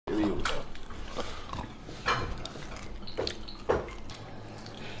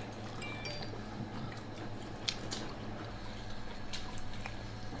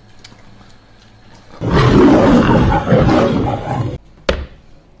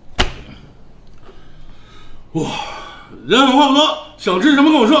哇，人狠话不多，想吃什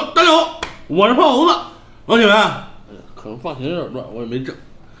么跟我说。大家好，我是胖猴子。老铁们，可能发型有点乱，我也没整。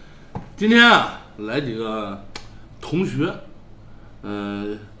今天啊，来几个同学，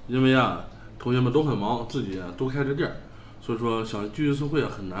因为啊，同学们都很忙，自己都开着店，所以说想聚一次会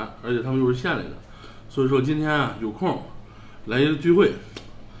很难，而且他们又是县里的，所以说今天啊有空来一个聚会。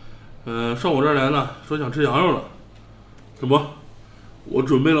上我这儿来呢，说想吃羊肉了，这不，我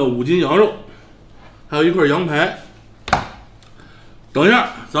准备了5斤羊肉。还有一块羊排，等一下，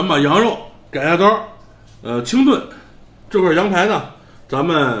咱们把羊肉改下刀，清炖。这块羊排呢，咱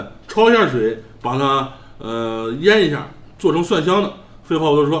们焯一下水，把它腌一下，做成蒜香的。废话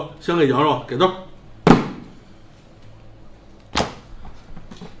不多说，先给羊肉改刀。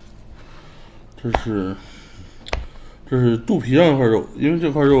这是肚皮上一块肉，因为这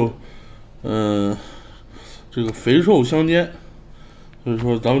块肉，这个肥瘦相间，所以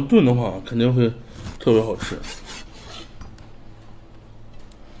说咱们炖的话肯定会特别好吃。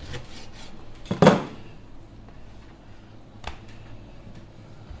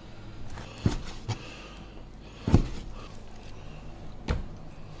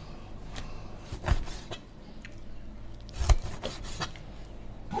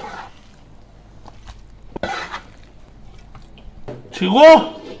起锅，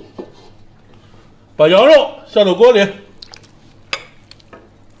把羊肉下到锅里。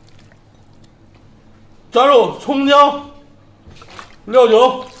加入葱姜、料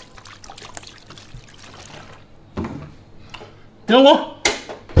酒，点火。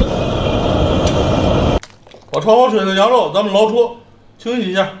把焯好水的羊肉咱们捞出，清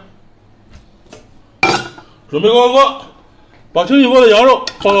洗一下。准备高压锅，把清洗过的羊肉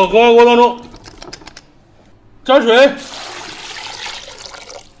放到高压锅当中，加水，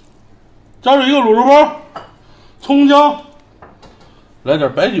加入一个卤肉包，葱姜，来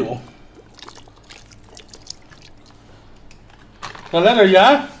点白酒。再来点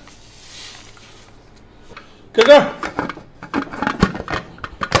盐，盖盖。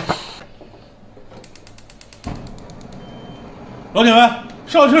老铁们，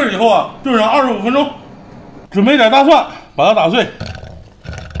上气儿以后啊，炖上25分钟。准备点大蒜，把它打碎。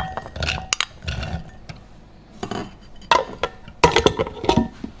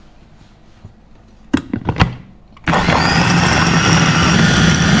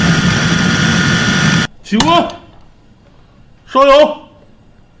起锅。烧油，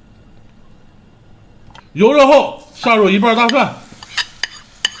油热后下入1瓣大蒜，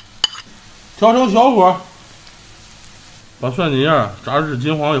调成小火，把蒜泥炸至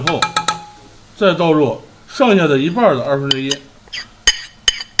金黄以后，再倒入剩下的1半的1/2，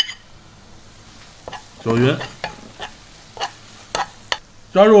搅匀，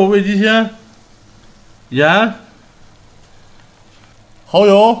加入味极鲜、盐、蚝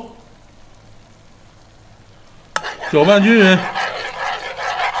油。搅拌均匀，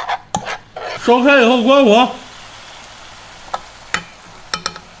烧开以后关火，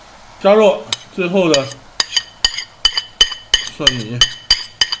加入最后的蒜米，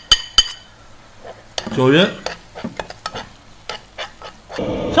搅匀。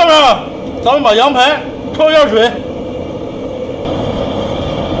下面咱们把羊排焯一下水，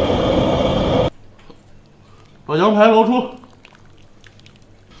把羊排捞出。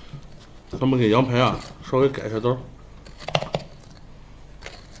咱们给羊排稍微改一下刀。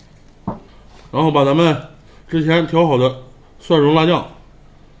然后把咱们之前调好的蒜蓉辣酱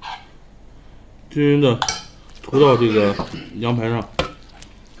均匀的涂到这个羊排上，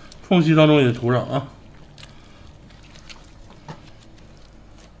缝隙当中也涂上啊。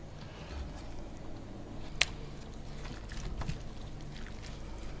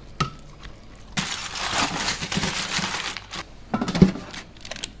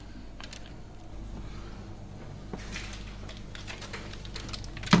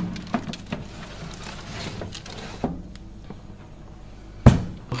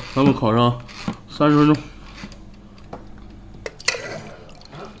咱们烤上30分钟。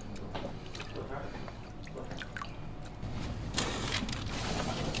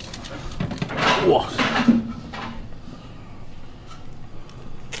哇！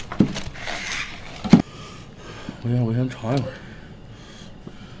我先尝一会儿。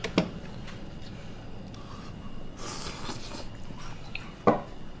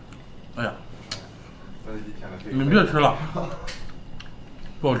哎呀，你们别吃了。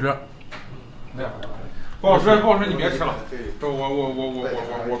不好吃，不好吃，不好吃，你别吃了。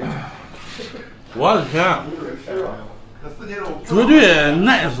我的天，绝对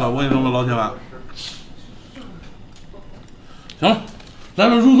nice！ 我跟你说吧，老铁们。行了，来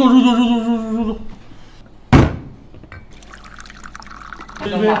吧，入座。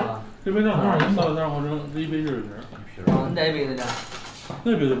这杯这杯正好，33毫升，这一杯就是瓶。你这一杯子呢？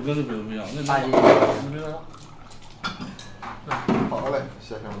那杯子跟这杯子不一样，那8斤。那杯子好嘞，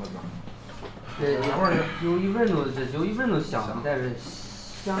谢谢们了。这有一闻都香，但是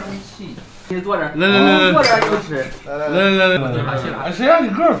香气。你坐这儿，来，坐这儿就吃。来，谁让你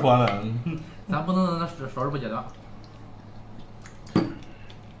个儿穿了？咱不能手不接的。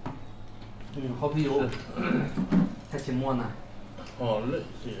好啤酒，还起沫呢。好嘞，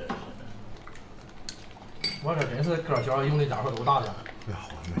谢谢。我这真是个小，用的家伙都大点。哎呀，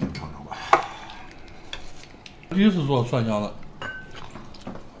我先尝尝吧。第一次做蒜香的。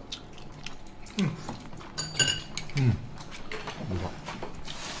不错。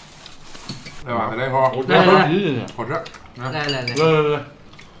来吧，再来一口。来，好吃。来，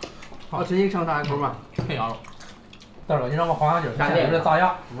好吃，你尝尝一口吧。太香了。大哥，你让我花上劲儿，现在有点炸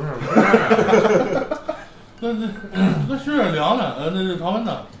牙。不是。那是点凉的，那是常温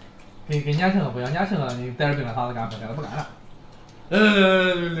的。跟年轻的不一样，年轻的你带着冰了啥子干，现在不干了。来，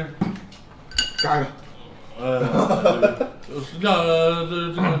干一个。晾这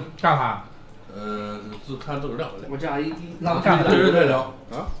个干啥？是看自个儿晾的。我这样一滴，那干这人太凉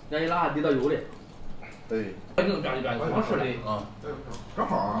啊！这样一拉滴到油里。对。这种吧唧光是的啊。正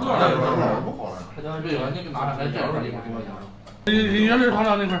好啊，正好不好了。他叫这个，你给拿上来这样的。你原来尝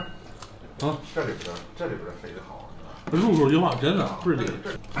尝那块儿。啊。这里边肥的好。入口即化，真的倍儿得。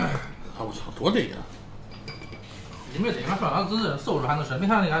我操，多得呀！你没得嘛，算了，只是收入还能升。你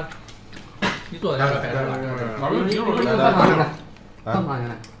看，你做的家伙还是吧？放上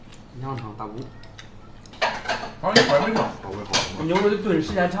来，你想尝大骨。好，一会儿没尝。牛肉得炖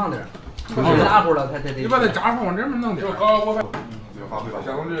时间长点儿，拉乎了才得。你把那家伙往这边弄点。搞我相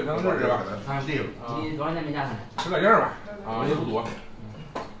当这个。你多少钱没加上来？ 10来件吧，啊，也不多。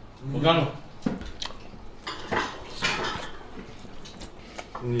我干了。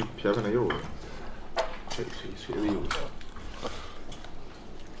你撇开那油，吹的油。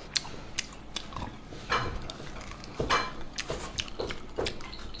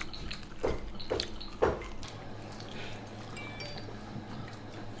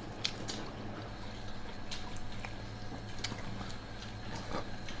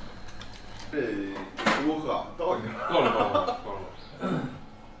这如何？到你了。够了。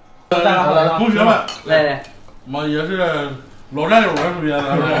同学们，来，妈也是老战友了，是不是？我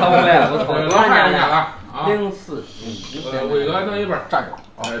操，老汉人家了啊。04，伟哥那一边站着，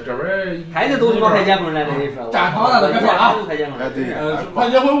这边还得都他妈快结婚了，这一说。站好了，别说啊。快结婚了。快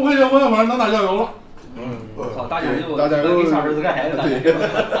结婚不快结婚，反正能打酱油了。我操，打酱油，给上辈子个孩子。